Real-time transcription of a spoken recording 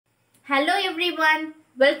Hello everyone,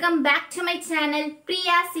 welcome back to my channel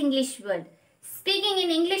Priya's English World. Speaking in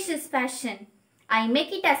English is passion. I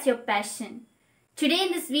make it as your passion. Today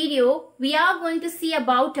in this video, we are going to see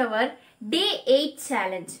about our Day 8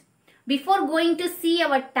 challenge. Before going to see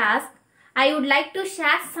our task, I would like to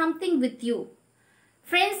share something with you.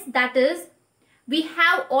 Friends, that is, we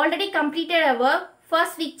have already completed our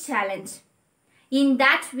first week challenge. In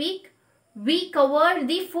that week, we covered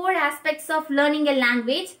the 4 aspects of learning a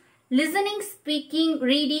language: listening, speaking,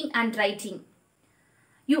 reading and writing.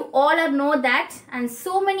 You all know that, and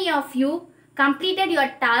so many of you completed your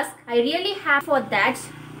task. I really happy for that.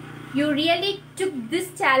 You really took this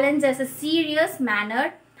challenge as a serious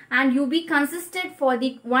manner and you be consistent for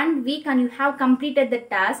the 1 week and you have completed the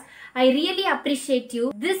task. I really appreciate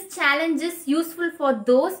you. This challenge is useful for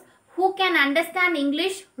those who can understand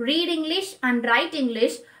English, read English and write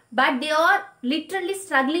English, but they are literally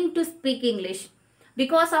struggling to speak English.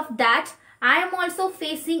 Because of that, I am also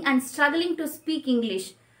facing and struggling to speak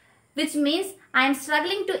English, which means I am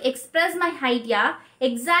struggling to express my idea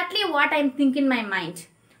exactly what I am thinking in my mind.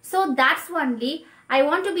 So that's only I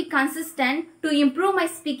want to be consistent to improve my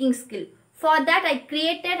speaking skill. For that, I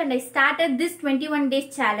created and I started this 21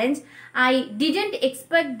 days challenge. I didn't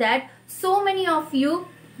expect that so many of you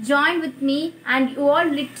joined with me and you all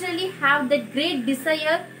literally have that great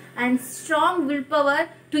desire and strong willpower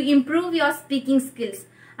to improve your speaking skills,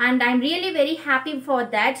 and I'm really very happy for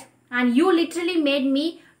that, and you literally made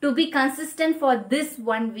me to be consistent for this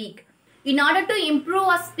 1 week. In order to improve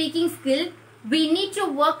our speaking skill, we need to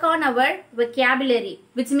work on our vocabulary,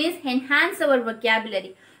 which means enhance our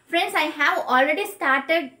vocabulary. Friends, I have already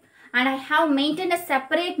started and I have maintained a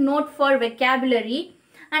separate note for vocabulary,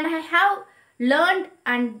 and I have learned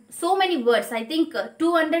and so many words, I think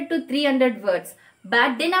 200 to 300 words.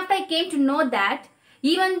 But then after I came to know that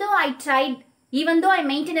even though I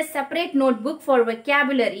maintain a separate notebook for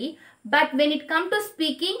vocabulary, but when it comes to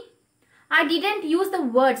speaking, I didn't use the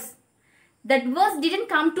words. That words didn't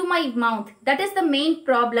come to my mouth. That is the main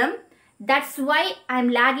problem. That's why I'm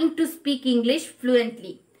lagging to speak English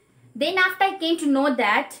fluently. Then after I came to know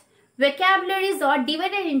that vocabularies are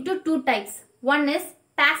divided into 2 types. One is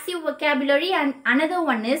passive vocabulary and another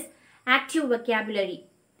one is active vocabulary.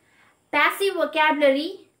 Passive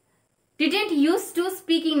vocabulary didn't use to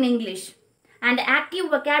speak in English, and active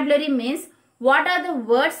vocabulary means what are the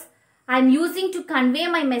words I'm using to convey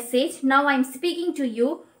my message. Now I'm speaking to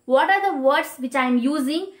you. What are the words which I'm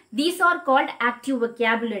using? These are called active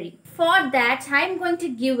vocabulary. For that, I'm going to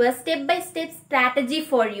give a step-by-step strategy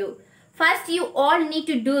for you. First, you all need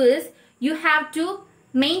to do is you have to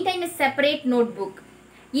maintain a separate notebook.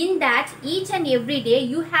 In that, each and every day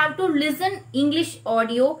you have to listen English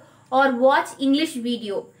audio or watch English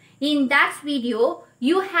video. In that video,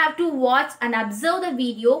 you have to watch and observe the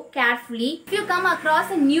video carefully. If you come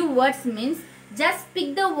across a new words means, just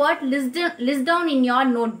pick the word, list down in your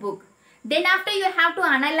notebook. Then after you have to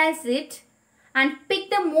analyze it and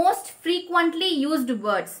pick the most frequently used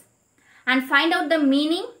words and find out the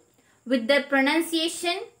meaning with the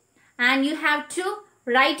pronunciation, and you have to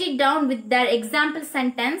write it down with their example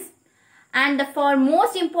sentence. And for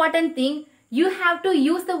most important thing, you have to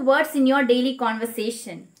use the words in your daily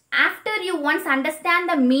conversation. After you once understand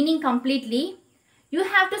the meaning completely, you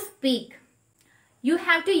have to speak. You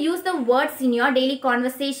have to use the words in your daily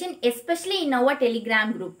conversation, especially in our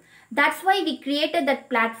Telegram group. That's why we created that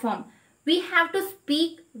platform. We have to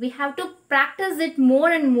speak, we have to practice it more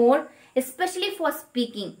and more, especially for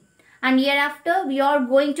speaking. And hereafter, we are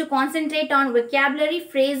going to concentrate on vocabulary,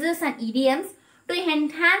 phrases and idioms to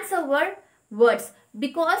enhance our words,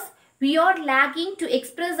 because we are lagging to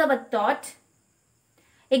express our thought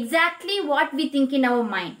exactly what we think in our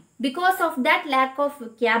mind because of that lack of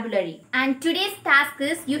vocabulary. And today's task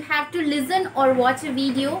is you have to listen or watch a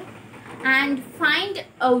video and find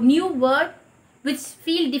a new word which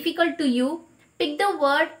feel difficult to you. Pick the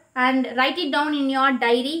word and write it down in your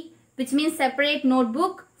diary, which means separate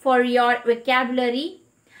notebook for your vocabulary.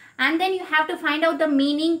 And then you have to find out the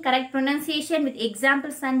meaning, correct pronunciation with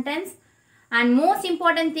example sentence. And most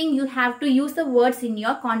important thing, you have to use the words in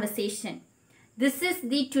your conversation. This is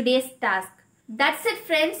the today's task. That's it,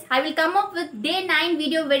 friends. I will come up with day 9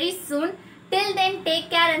 video very soon. Till then, take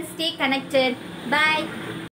care and stay connected. Bye.